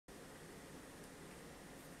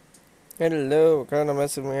Hello, kind of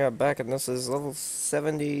messing me up back, and this is level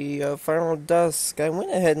 70 of Final Dusk. I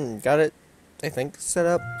went ahead and got it, I think, set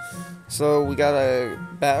up. So we gotta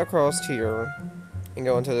bat across here and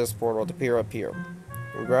go into this portal to peer up here.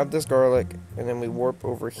 We grab this garlic, and then we warp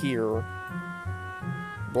over here,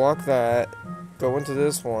 block that, go into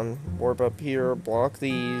this one, warp up here, block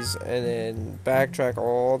these, and then backtrack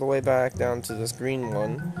all the way back down to this green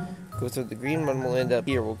one. Go through the green one, we'll end up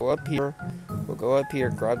here. We'll go up here,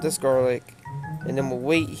 grab this garlic, and then we'll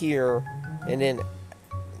wait here, and then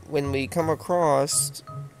when we come across,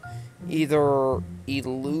 either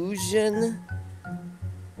illusion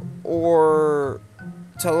or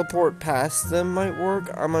teleport past them might work.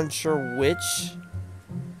 I'm unsure which,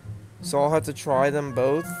 so I'll have to try them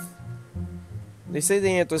both. They say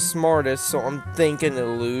they ain't the smartest, so I'm thinking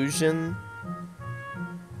illusion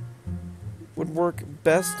would work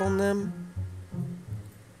best on them,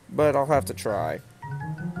 but I'll have to try.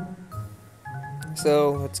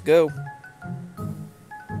 So, let's go.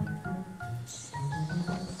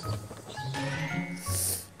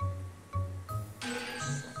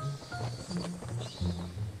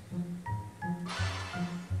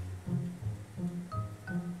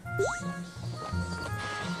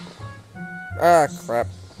 Ah, crap.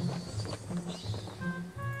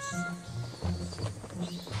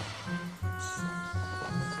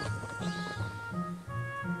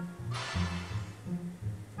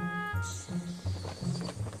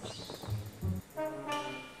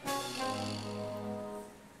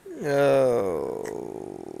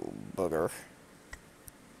 Oh, bugger.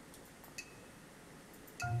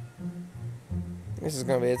 This is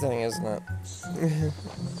gonna be a thing, isn't it?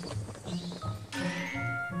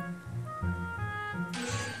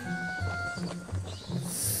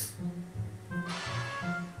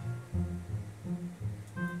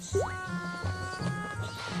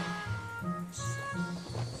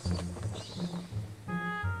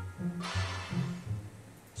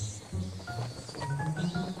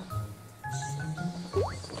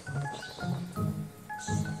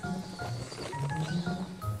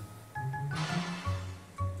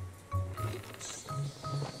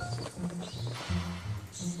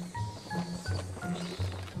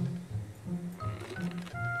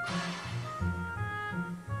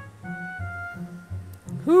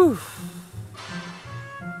 Whew.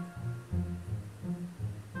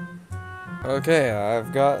 Okay,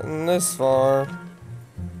 I've gotten this far.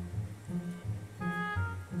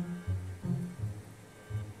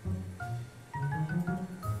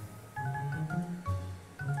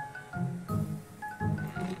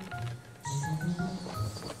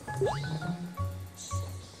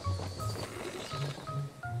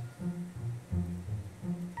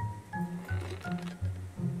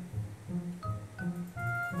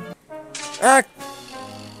 Ah!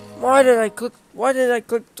 Why did I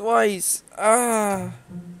click twice? Ah!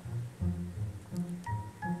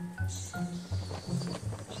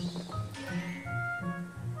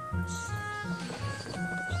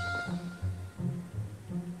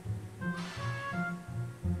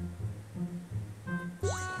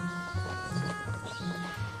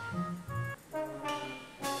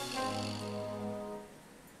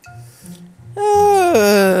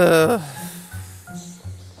 Ah.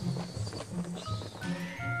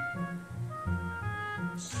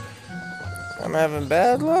 I'm having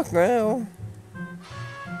bad luck now.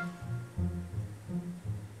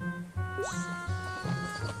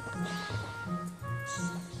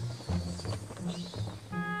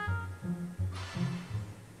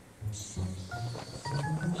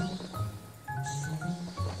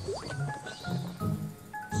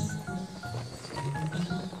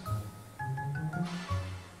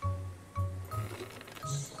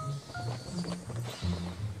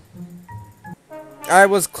 I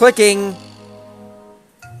was clicking.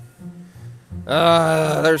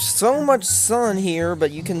 There's so much sun here,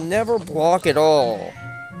 but you can never block it all.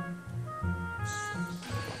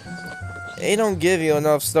 They don't give you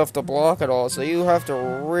enough stuff to block it all, so you have to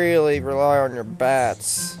really rely on your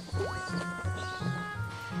bats.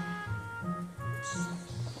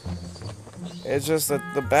 It's just that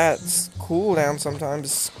the bat's cooldown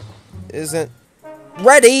sometimes isn't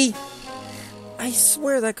ready. I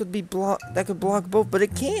swear that could block both, but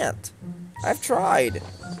it can't. I've tried.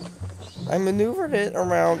 I maneuvered it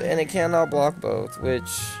around and it cannot block both, which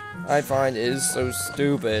I find is so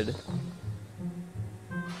stupid.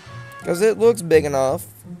 Because it looks big enough.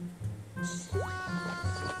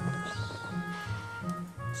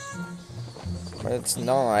 But it's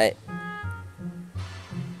not.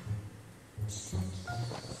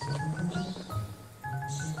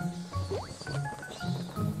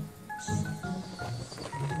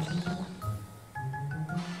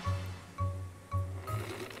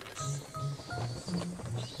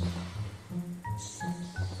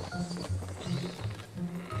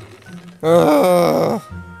 Ugh.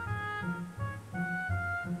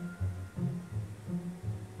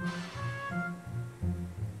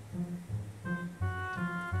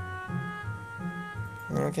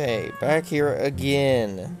 Okay, back here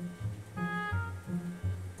again.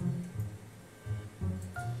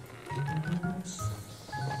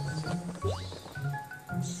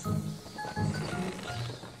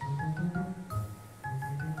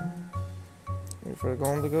 Wait for the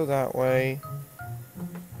golem to go that way.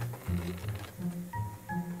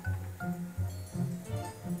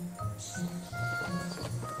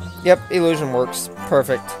 Yep, illusion works.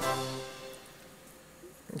 Perfect.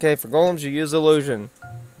 Okay, for golems you use illusion.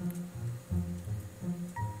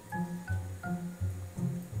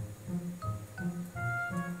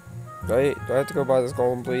 Do I have to go buy this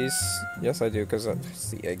golem, please? Yes, I do, because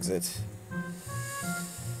that's the exit.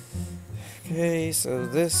 Okay, so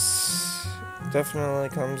this definitely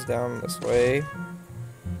comes down this way.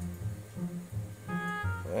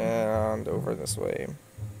 And over this way.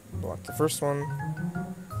 Block the first one.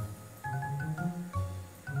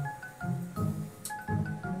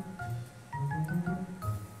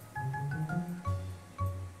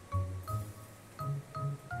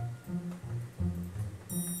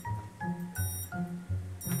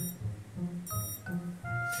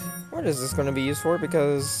 What is this going to be used for?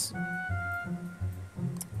 Because...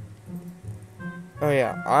 oh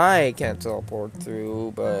yeah, I can't teleport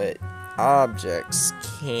through, but objects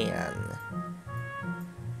can.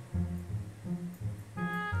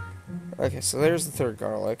 Okay, so there's the third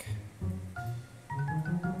garlic.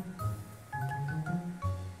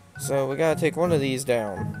 So we gotta take one of these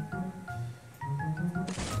down.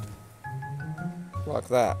 Block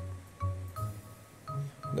that.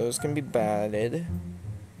 Those can be batted.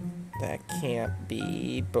 That can't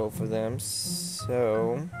be both of them,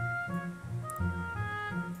 so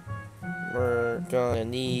we're gonna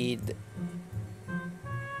need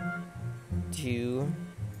to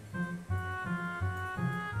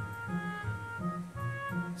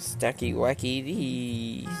stacky wacky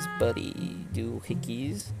these buddy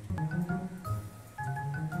doohickeys.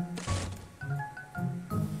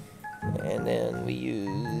 And then we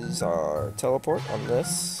use our teleport on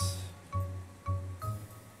this.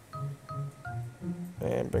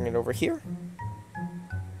 And bring it over here.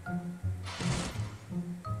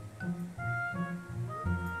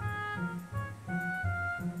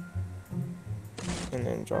 And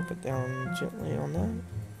then drop it down gently on that.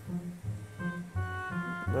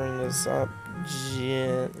 Bring this up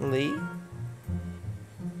gently.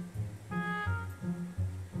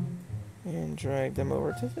 And drag them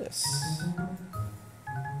over to this.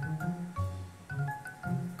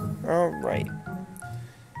 Alright.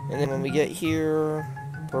 And then when we get here,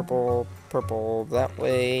 purple, purple that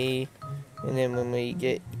way. And then when we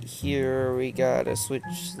get here, we gotta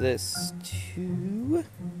switch this to...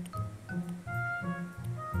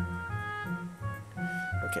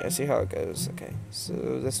 okay, I see how it goes. Okay, so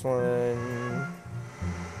this one...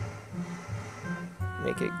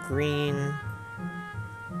 make it green.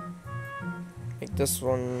 Make this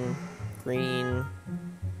one green.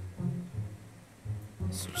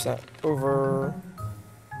 Switch that over.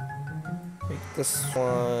 Make this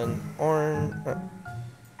one orange.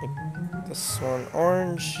 Make this one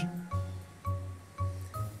orange.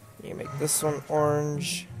 You make this one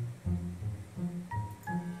orange.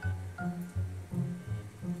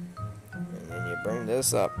 And then you bring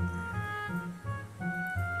this up.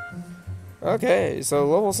 Okay, so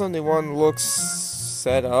level 71 looks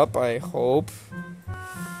set up, I hope.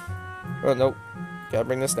 Oh, nope. Gotta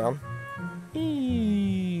bring this down.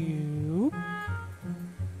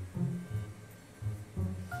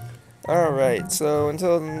 Alright, so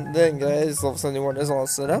until then, guys, level 71 is all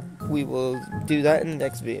set up. We will do that in the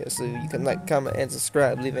next video. So you can like, comment, and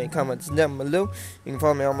subscribe. Leave any comments down below. You can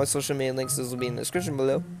follow me on my social media links. Those will be in the description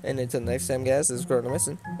below. And until next time, guys, this is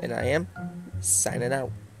Nomesen, and I am signing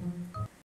out.